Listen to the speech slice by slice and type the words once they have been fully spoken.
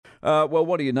Well,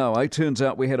 what do you know, eh? Turns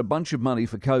out we had a bunch of money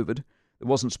for COVID. It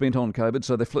wasn't spent on COVID,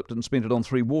 so they flipped it and spent it on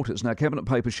Three Waters. Now, Cabinet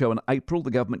papers show in April the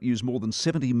government used more than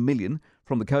 $70 million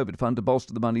from the COVID fund to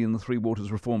bolster the money in the Three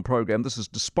Waters reform program. This is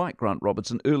despite Grant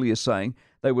Robertson earlier saying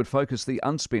they would focus the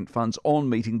unspent funds on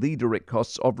meeting the direct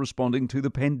costs of responding to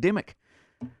the pandemic.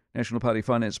 National Party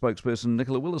Finance spokesperson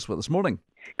Nicola Willis with us. Morning.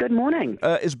 Good morning.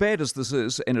 As bad as this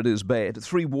is, and it is bad,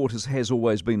 Three Waters has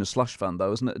always been a slush fund,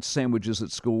 though, isn't it? It's sandwiches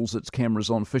at schools, it's cameras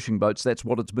on fishing boats. That's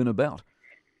what it's been about.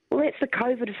 Well, that's the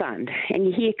COVID fund, and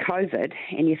you hear COVID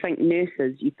and you think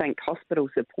nurses, you think hospital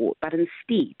support, but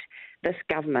instead this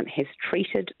government has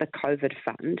treated the COVID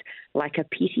fund like a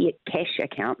petty cash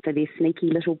account for their sneaky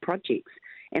little projects.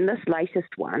 And this latest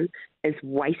one is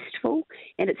wasteful,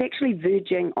 and it's actually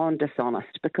verging on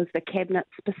dishonest because the Cabinet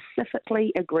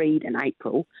specifically agreed in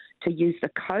April to use the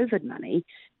COVID money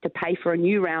to pay for a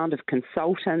new round of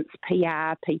consultants,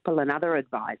 PR people and other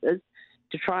advisors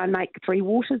to try and make Three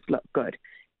Waters look good.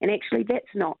 And actually, that's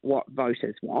not what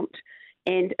voters want.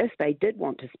 And if they did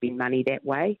want to spend money that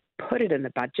way, put it in the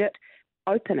budget,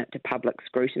 open it to public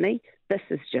scrutiny. This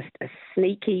is just a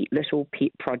sneaky little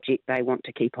pet project they want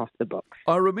to keep off the books.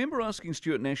 I remember asking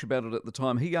Stuart Nash about it at the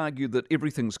time. He argued that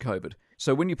everything's COVID.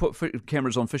 So when you put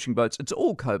cameras on fishing boats, it's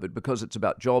all COVID because it's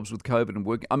about jobs with COVID and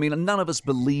work. I mean, none of us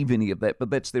believe any of that,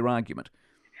 but that's their argument.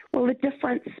 Well, the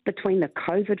difference between the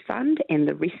COVID fund and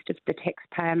the rest of the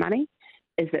taxpayer money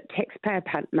is that taxpayer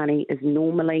money is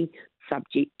normally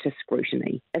subject to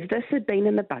scrutiny. If this had been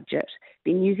in the budget,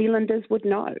 then New Zealanders would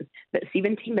know that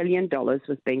 $70 million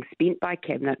was being spent by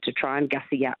Cabinet to try and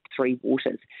gussy up Three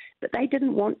Waters. But they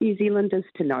didn't want New Zealanders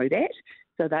to know that,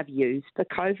 so they've used the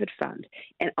COVID fund.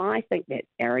 And I think that's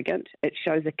arrogant. It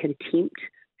shows a contempt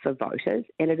for voters,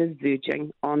 and it is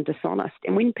verging on dishonest.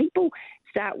 And when people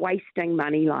start wasting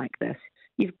money like this,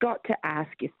 you've got to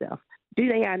ask yourself, do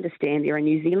they understand there are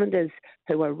New Zealanders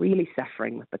who are really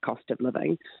suffering with the cost of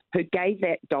living, who gave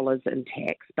that dollars in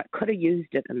tax but could have used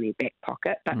it in their back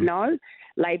pocket? But no,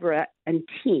 Labor are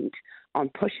intent on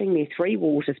pushing their Three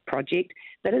Waters project.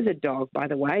 That is a dog, by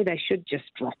the way. They should just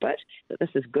drop it, that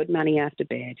this is good money after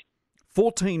bad.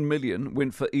 14 million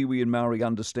went for iwi and Maori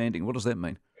understanding. What does that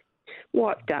mean?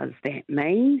 What does that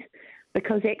mean?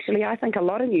 Because actually I think a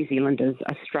lot of New Zealanders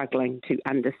are struggling to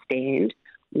understand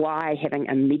why having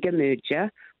a mega merger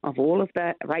of all of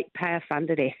the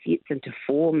ratepayer-funded assets into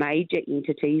four major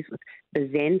entities with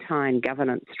Byzantine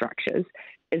governance structures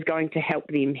is going to help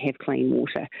them have clean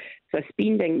water. So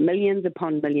spending millions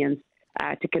upon millions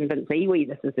to convince iwi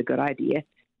this is a good idea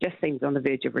just seems on the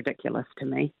verge of ridiculous to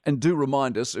me. And do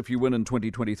remind us, if you win in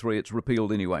 2023, it's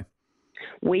repealed anyway.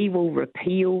 We will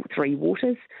repeal Three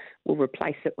Waters. We'll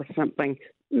replace it with something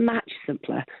much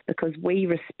simpler because we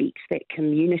respect that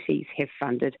communities have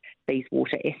funded these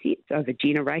water assets over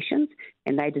generations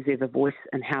and they deserve a voice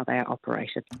in how they are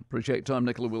operated. Appreciate your time,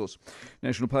 Nicola Willis,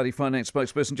 National Party Finance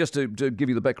spokesperson. Just to give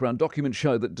you the background, documents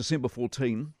show that December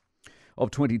 14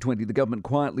 of 2020, the government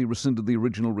quietly rescinded the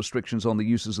original restrictions on the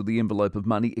uses of the envelope of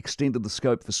money, extended the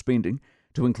scope for spending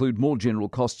to include more general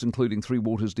costs, including Three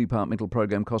Waters departmental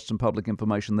program costs and public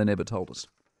information they never told us.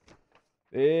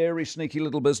 Very sneaky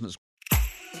little business.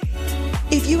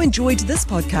 If you enjoyed this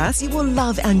podcast, you will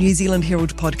love our New Zealand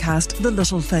Herald podcast, The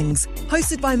Little Things,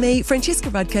 hosted by me, Francesca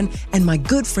Rudkin, and my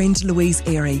good friend Louise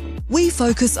Airy. We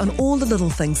focus on all the little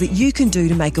things that you can do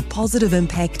to make a positive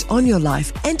impact on your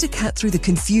life and to cut through the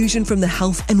confusion from the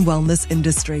health and wellness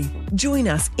industry. Join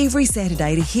us every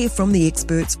Saturday to hear from the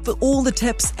experts for all the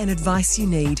tips and advice you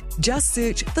need. Just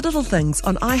search The Little Things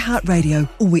on iHeartRadio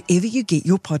or wherever you get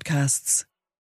your podcasts.